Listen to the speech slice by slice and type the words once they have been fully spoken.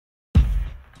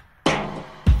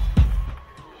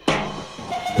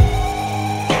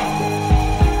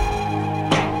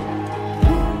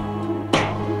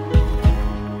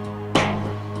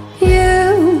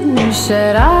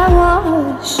said I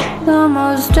was the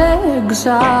most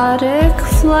exotic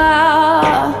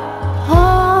flower,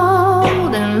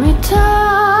 holding me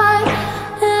tight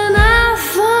in our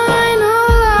final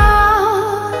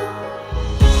hour.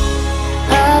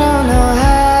 I don't know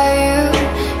how you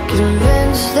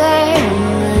convinced them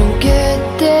to get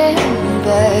there,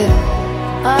 but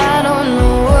I don't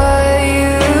know what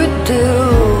you do.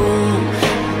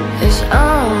 It's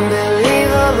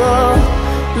unbelievable,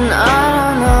 and I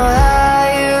don't know how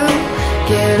you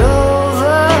get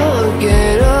over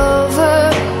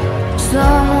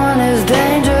someone as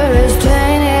dangerous,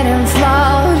 tainted and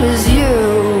flawed as you.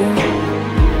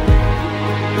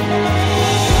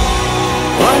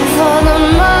 One for the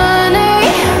money,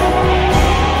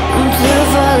 and two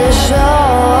for the show.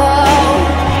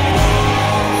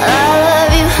 I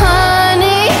love you,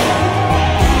 honey.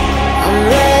 I'm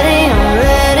ready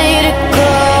to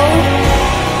go.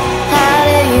 How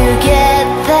did you get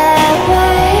that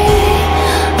way?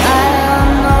 I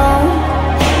don't know.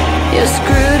 You're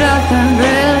screwed up and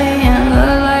brilliant,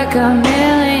 look like $1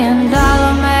 million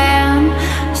man.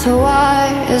 So why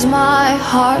is my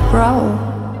heart broke?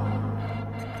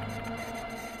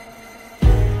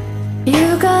 You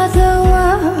got the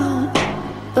world,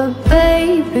 but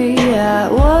baby, at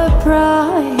what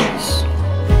price?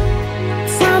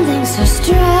 Something so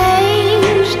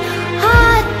strange,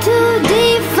 hard to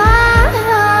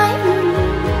define.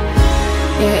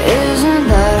 It isn't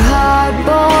that hard,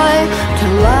 boy, to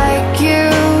like you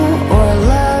or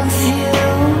love you.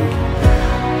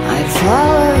 I'd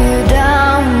follow you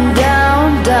down, down,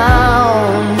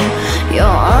 down.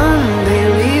 You're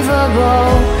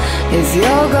unbelievable. If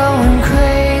you're going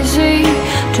crazy,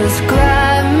 just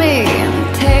grab me and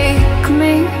take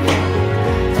me.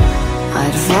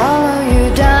 I'd follow you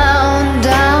down,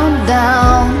 down,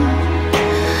 down.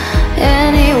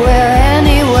 Anywhere,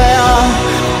 anywhere.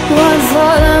 One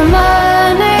for the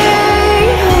money,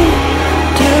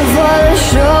 two for the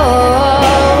show.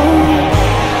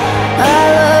 I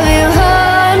love you,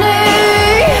 honey.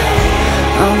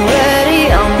 I'm ready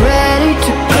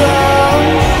to go.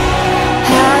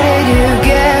 How did you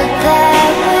get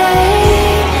that way?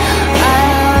 I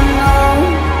don't know.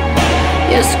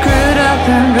 You're screwed up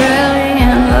and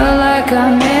brilliant, look like $1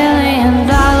 million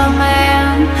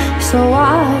man. So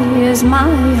why is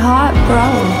my heart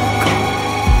broke?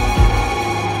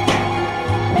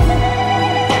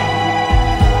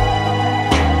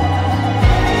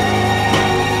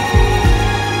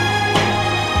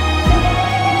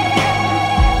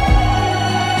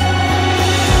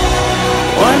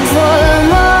 One for the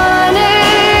money,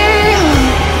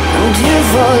 and two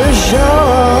for the show.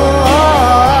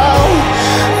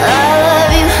 I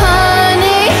love you,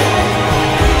 honey.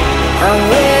 I'm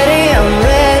ready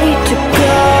to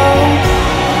go.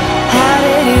 How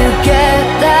did you get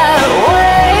that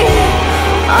way?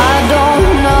 I don't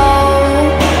know.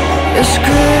 You're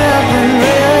screwed up and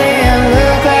brilliant,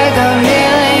 look like $1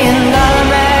 million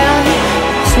man.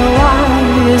 So why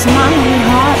is my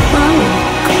heart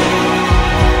broke?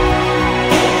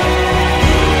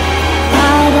 I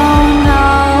don't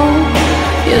know.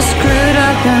 You're screwed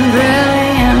up and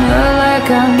brilliant, look like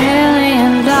 $1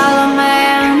 million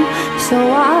man. So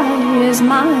why is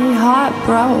my heart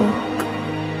broke?